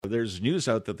There's news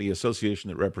out that the association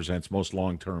that represents most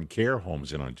long-term care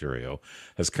homes in Ontario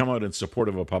has come out in support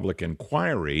of a public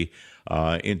inquiry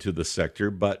into the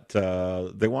sector, but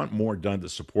they want more done to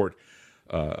support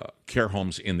care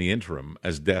homes in the interim,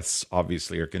 as deaths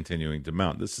obviously are continuing to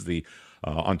mount. This is the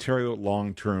Ontario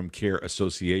Long-Term Care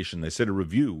Association. They said a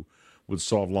review would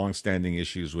solve long-standing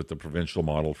issues with the provincial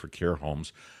model for care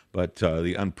homes, but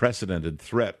the unprecedented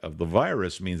threat of the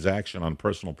virus means action on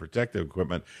personal protective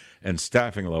equipment and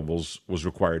staffing levels was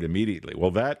required immediately.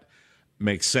 Well, that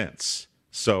makes sense.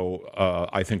 So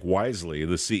I think wisely,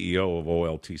 the CEO of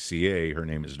OLTCA, her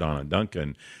name is Donna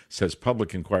Duncan, says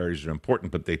public inquiries are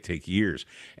important, but they take years.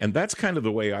 And that's kind of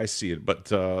the way I see it. But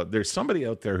there's somebody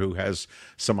out there who has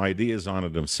some ideas on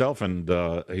it himself, and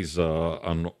he's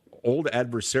an old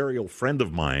adversarial friend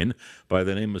of mine by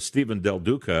the name of Stephen Del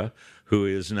Duca, who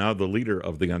is now the leader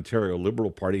of the Ontario Liberal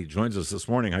Party. He joins us this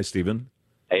morning. Hi, Stephen.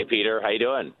 Hey, Peter. How you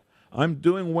doing? I'm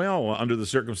doing well under the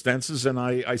circumstances, and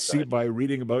I see by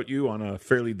reading about you on a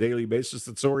fairly daily basis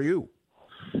that so are you.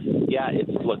 Yeah,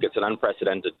 it's an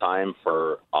unprecedented time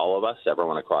for all of us,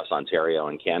 everyone across Ontario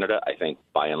and Canada. I think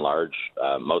by and large,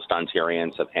 most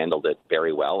Ontarians have handled it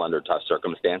very well under tough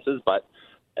circumstances. But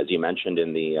as you mentioned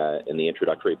in the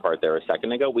introductory part there a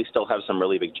second ago, we still have some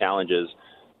really big challenges,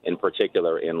 in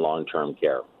particular in long-term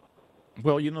care.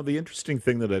 Well, the interesting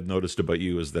thing that I've noticed about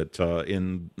you is that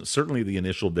in certainly the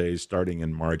initial days, starting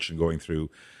in March and going through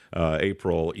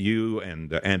April, you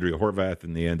and Andrea Horwath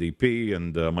in the NDP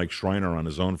and Mike Schreiner on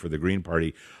his own for the Green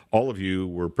Party, all of you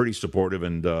were pretty supportive,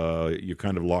 and you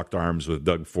kind of locked arms with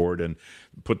Doug Ford and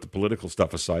put the political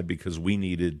stuff aside because we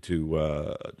needed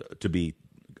to be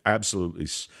absolutely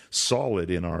solid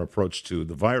in our approach to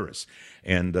the virus,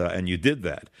 and you did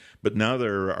that. But now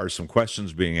there are some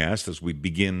questions being asked as we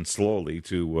begin slowly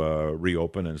to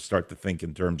reopen and start to think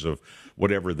in terms of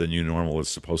whatever the new normal is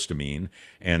supposed to mean.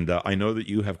 And I know that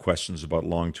you have questions about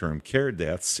long-term care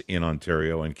deaths in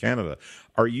Ontario and Canada.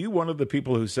 Are you one of the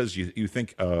people who says you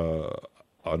think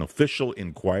an official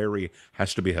inquiry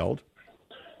has to be held?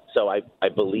 So I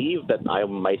believe that I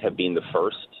might have been the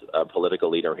first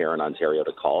political leader here in Ontario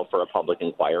to call for a public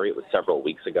inquiry. It was several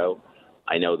weeks ago.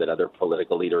 I know that other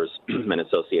political leaders and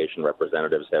association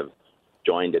representatives have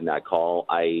joined in that call.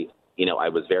 I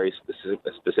was very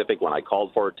specific when I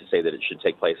called for it to say that it should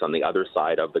take place on the other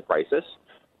side of the crisis,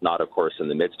 not, of course, in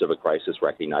the midst of a crisis,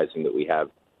 recognizing that we have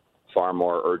far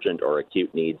more urgent or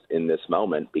acute needs in this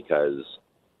moment because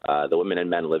the women and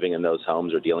men living in those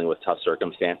homes are dealing with tough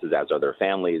circumstances, as are their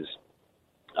families.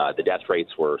 The death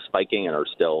rates were spiking and are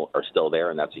still there,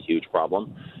 and that's a huge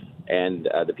problem. And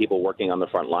the people working on the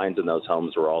front lines in those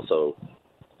homes were also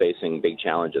facing big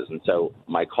challenges. And so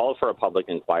my call for a public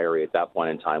inquiry at that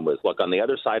point in time was, look, on the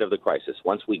other side of the crisis,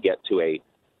 once we get to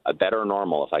a better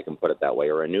normal, if I can put it that way,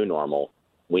 or a new normal,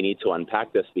 we need to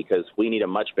unpack this because we need a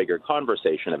much bigger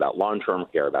conversation about long-term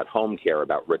care, about home care,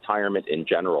 about retirement in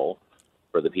general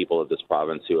for the people of this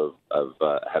province who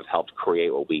have helped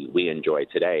create what we enjoy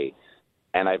today.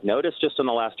 And I've noticed just in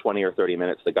the last 20 or 30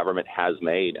 minutes, the government has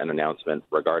made an announcement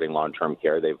regarding long-term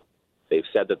care. They've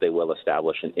said that they will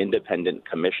establish an independent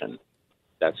commission.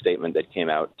 That statement that came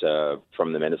out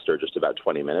from the minister just about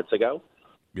 20 minutes ago.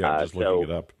 Yeah, just looking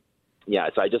it up. Yeah,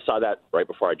 so I just saw that right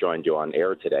before I joined you on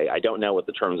air today. I don't know what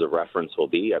the terms of reference will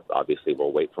be. Obviously,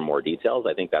 we'll wait for more details.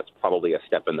 I think that's probably a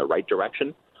step in the right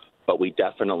direction. But we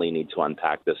definitely need to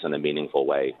unpack this in a meaningful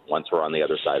way once we're on the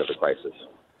other side of the crisis.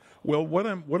 Well, what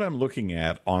I'm looking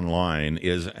at online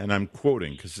is, and I'm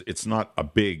quoting because it's not a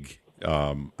big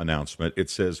announcement. It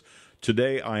says,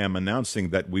 "Today I am announcing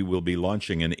that we will be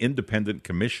launching an independent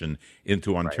commission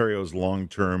into Ontario's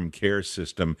long-term care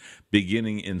system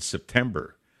beginning in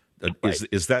September." Right.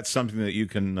 Is that something that you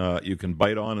can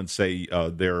bite on and say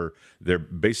they're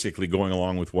basically going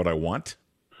along with what I want?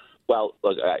 Well,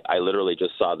 look, I literally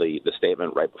just saw the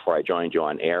statement right before I joined you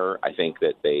on air. I think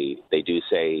that they do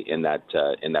say in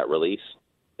that release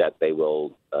that they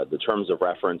will the terms of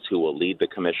reference, who will lead the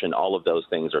commission, all of those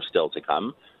things are still to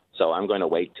come. So I'm going to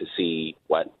wait to see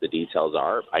what the details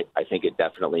are. I think it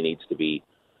definitely needs to be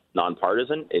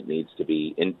nonpartisan. It needs to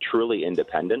be truly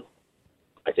independent.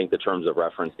 I think the terms of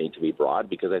reference need to be broad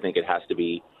because I think it has to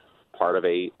be part of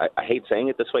I hate saying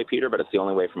it this way, Peter, but it's the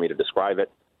only way for me to describe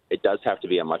it. It does have to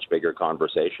be a much bigger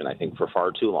conversation. I think for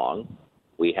far too long,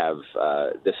 we have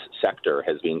this sector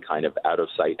has been kind of out of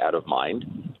sight, out of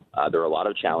mind. There are a lot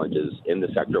of challenges in the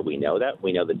sector. We know that.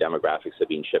 We know the demographics have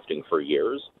been shifting for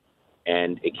years.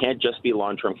 And it can't just be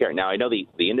long-term care. Now, I know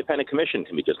the independent commission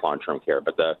can be just long-term care,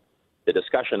 but the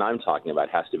discussion I'm talking about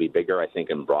has to be bigger, I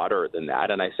think, and broader than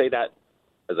that. And I say that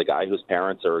as a guy whose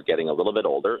parents are getting a little bit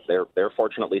older. They're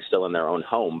fortunately still in their own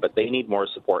home, but they need more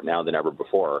support now than ever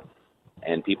before,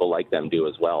 and people like them do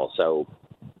as well. So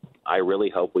I really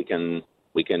hope we can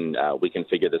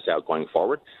figure this out going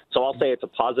forward. So I'll say it's a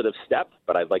positive step,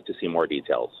 but I'd like to see more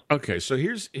details. Okay, so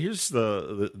here's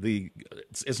the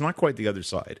it's not quite the other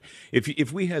side.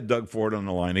 If we had Doug Ford on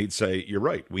the line, he'd say, "You're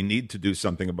right. We need to do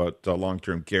something about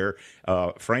long-term care."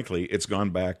 Frankly, it's gone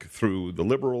back through the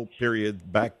Liberal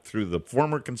period, back through the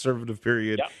former Conservative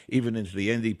period, Yep. even into the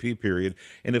NDP period.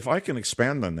 And if I can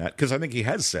expand on that, because I think he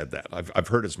has said that, I've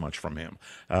heard as much from him.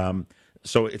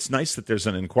 So it's nice that there's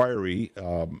an inquiry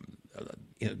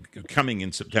coming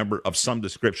in September of some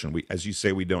description. As you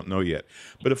say, we don't know yet.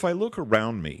 But if I look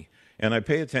around me and I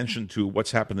pay attention to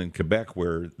what's happened in Quebec,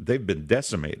 where they've been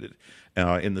decimated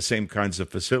in the same kinds of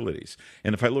facilities,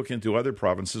 and if I look into other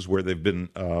provinces where they've been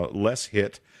less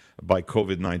hit by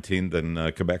COVID-19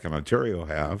 than Quebec and Ontario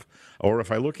have, or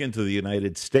if I look into the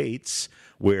United States,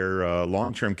 where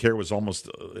long-term care was almost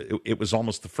it was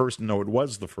almost the first. No, it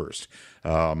was the first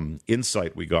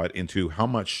insight we got into how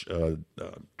much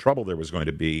trouble there was going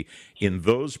to be in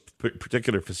those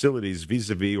particular facilities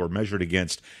vis-a-vis or measured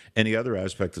against any other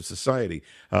aspect of society.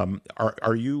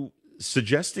 Are you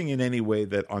suggesting in any way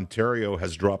that Ontario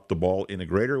has dropped the ball in a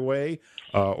greater way,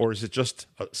 or is it just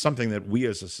something that we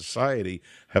as a society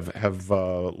have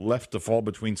left to fall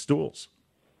between stools?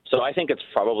 So I think it's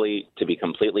probably, to be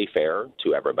completely fair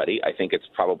to everybody, I think it's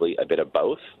probably a bit of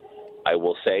both. I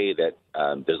will say that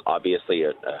there's obviously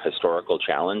a historical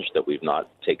challenge that we've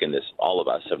not taken this, all of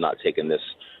us have not taken this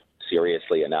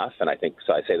seriously enough. And I think,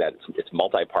 so I say that it's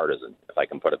multi-partisan, if I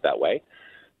can put it that way.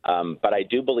 But I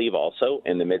do believe also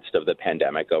in the midst of the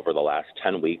pandemic over the last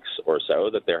 10 weeks or so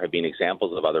that there have been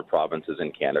examples of other provinces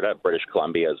in Canada. British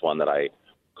Columbia is one that I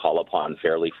call upon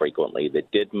fairly frequently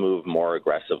that did move more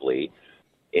aggressively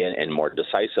and more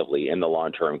decisively in the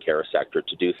long-term care sector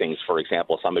to do things. For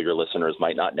example, some of your listeners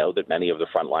might not know that many of the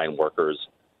frontline workers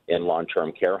in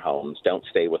long-term care homes don't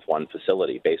stay with one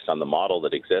facility. Based on the model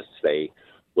that exists, they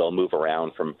will move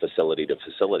around from facility to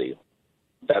facility.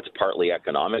 That's partly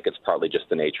economic. It's partly just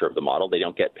the nature of the model. They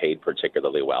don't get paid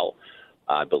particularly well.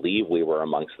 I believe we were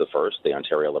amongst the first, the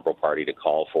Ontario Liberal Party, to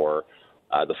call for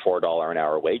the $4 an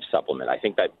hour wage supplement. I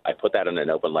think that I put that in an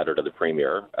open letter to the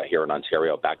Premier here in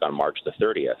Ontario back on March the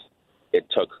 30th. It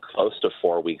took close to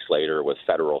 4 weeks later with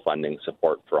federal funding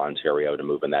support for Ontario to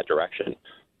move in that direction.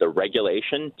 The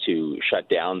regulation to shut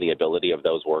down the ability of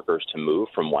those workers to move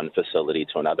from one facility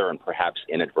to another and perhaps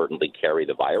inadvertently carry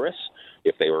the virus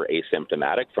if they were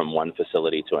asymptomatic from one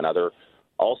facility to another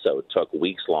also took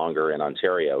weeks longer in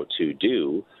Ontario to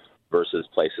do versus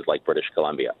places like British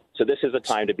Columbia. So this is a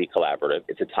time to be collaborative.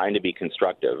 It's a time to be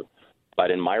constructive.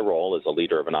 But in my role as a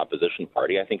leader of an opposition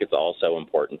party, I think it's also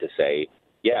important to say,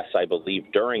 yes, I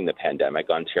believe during the pandemic,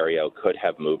 Ontario could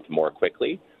have moved more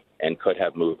quickly and could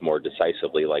have moved more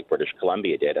decisively like British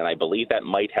Columbia did. And I believe that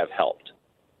might have helped.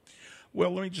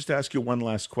 Well, let me just ask you one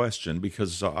last question,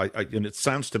 because and it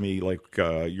sounds to me like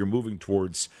you're moving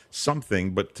towards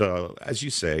something, but as you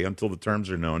say, until the terms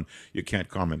are known, you can't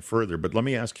comment further. But let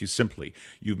me ask you simply,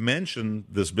 you've mentioned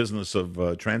this business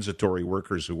of transitory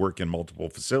workers who work in multiple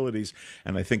facilities,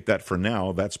 and I think that for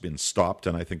now that's been stopped,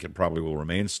 and I think it probably will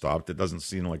remain stopped. It doesn't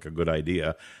seem like a good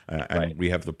idea, and right.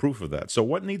 We have the proof of that. So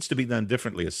what needs to be done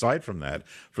differently aside from that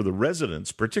for the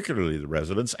residents, particularly the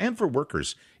residents, and for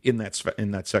workers in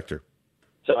that sector?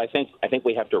 So I think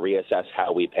we have to reassess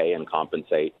how we pay and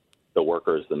compensate the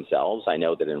workers themselves. I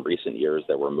know that in recent years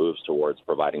there were moves towards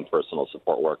providing personal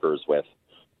support workers with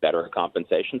better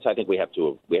compensation. So I think we have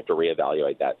to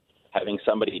reevaluate that. Having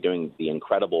somebody doing the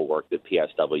incredible work that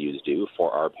PSWs do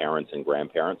for our parents and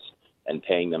grandparents and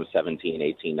paying them $17,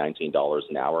 $18, $19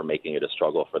 an hour, making it a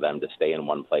struggle for them to stay in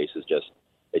one place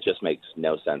it just makes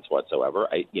no sense whatsoever.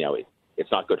 It's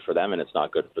not good for them, and it's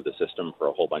not good for the system for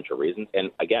a whole bunch of reasons.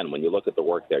 And again, when you look at the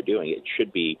work they're doing, it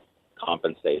should be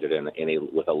compensated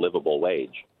with a livable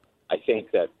wage. I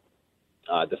think that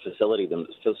the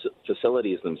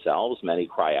facilities themselves, many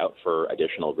cry out for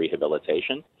additional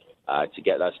rehabilitation to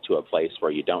get us to a place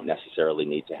where you don't necessarily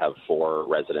need to have 4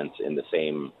 residents in the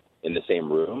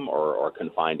same room or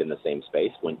confined in the same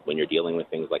space. When you're dealing with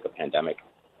things like a pandemic,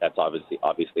 that's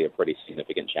obviously a pretty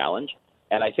significant challenge.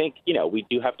 And I think, we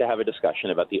do have to have a discussion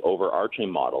about the overarching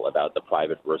model about the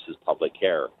private versus public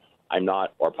care.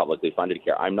 Or publicly funded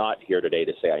care. I'm not here today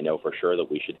to say I know for sure that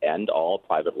we should end all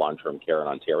private long-term care in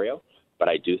Ontario, but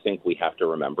I do think we have to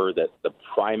remember that the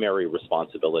primary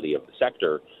responsibility of the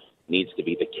sector needs to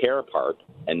be the care part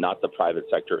and not the private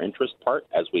sector interest part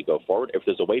as we go forward. If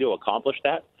there's a way to accomplish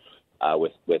that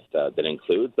that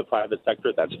includes the private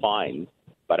sector, that's fine.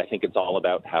 but I think it's all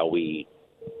about how we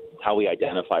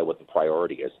identify what the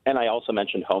priority is. And I also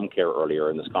mentioned home care earlier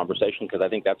in this conversation because I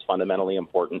think that's fundamentally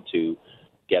important to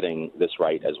getting this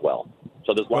right as well.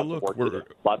 So there's lots of work to do.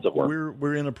 Lots of work.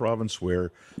 We're in a province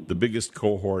where the biggest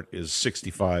cohort is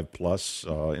 65 plus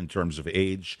in terms of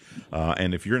age,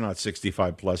 and if you're not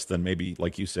 65 plus, then maybe,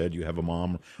 like you said, you have a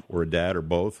mom or a dad or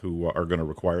both who are going to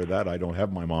require that. I don't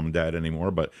have my mom and dad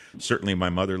anymore, but certainly my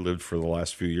mother lived for the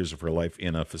last few years of her life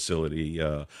in a facility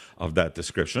of that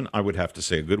description. I would have to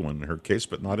say a good one in her case,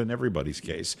 but not in everybody's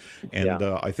case. And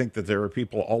I think that there are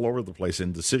people all over the place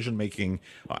in decision making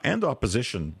and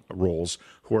opposition roles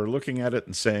who are looking at it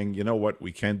and saying, you know what,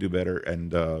 we can do better,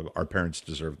 and our parents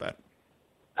deserve that.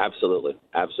 Absolutely.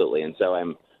 And so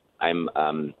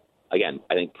I'm again,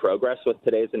 I think progress with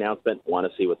today's announcement. Want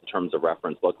to see what the terms of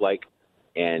reference look like,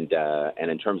 and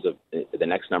in terms of the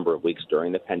next number of weeks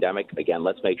during the pandemic, again,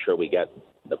 let's make sure we get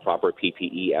the proper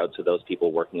PPE out to those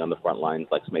people working on the front lines.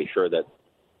 Let's make sure that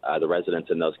the residents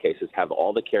in those cases have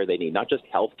all the care they need, not just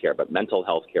health care, but mental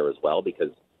health care as well,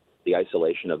 because the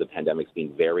isolation of the pandemic has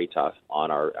been very tough on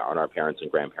our parents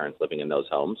and grandparents living in those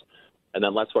homes. And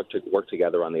then let's work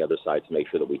together on the other side to make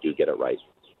sure that we do get it right.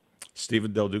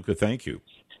 Stephen Del Duca, thank you.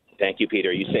 Thank you,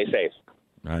 Peter. You stay safe.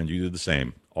 And you do the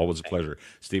same. Always a pleasure.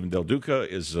 Stephen Del Duca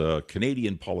is a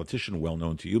Canadian politician well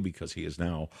known to you because he is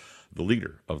now the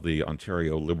leader of the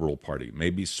Ontario Liberal Party.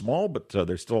 Maybe small, but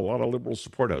there's still a lot of Liberal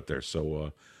support out there.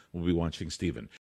 So we'll be watching Stephen.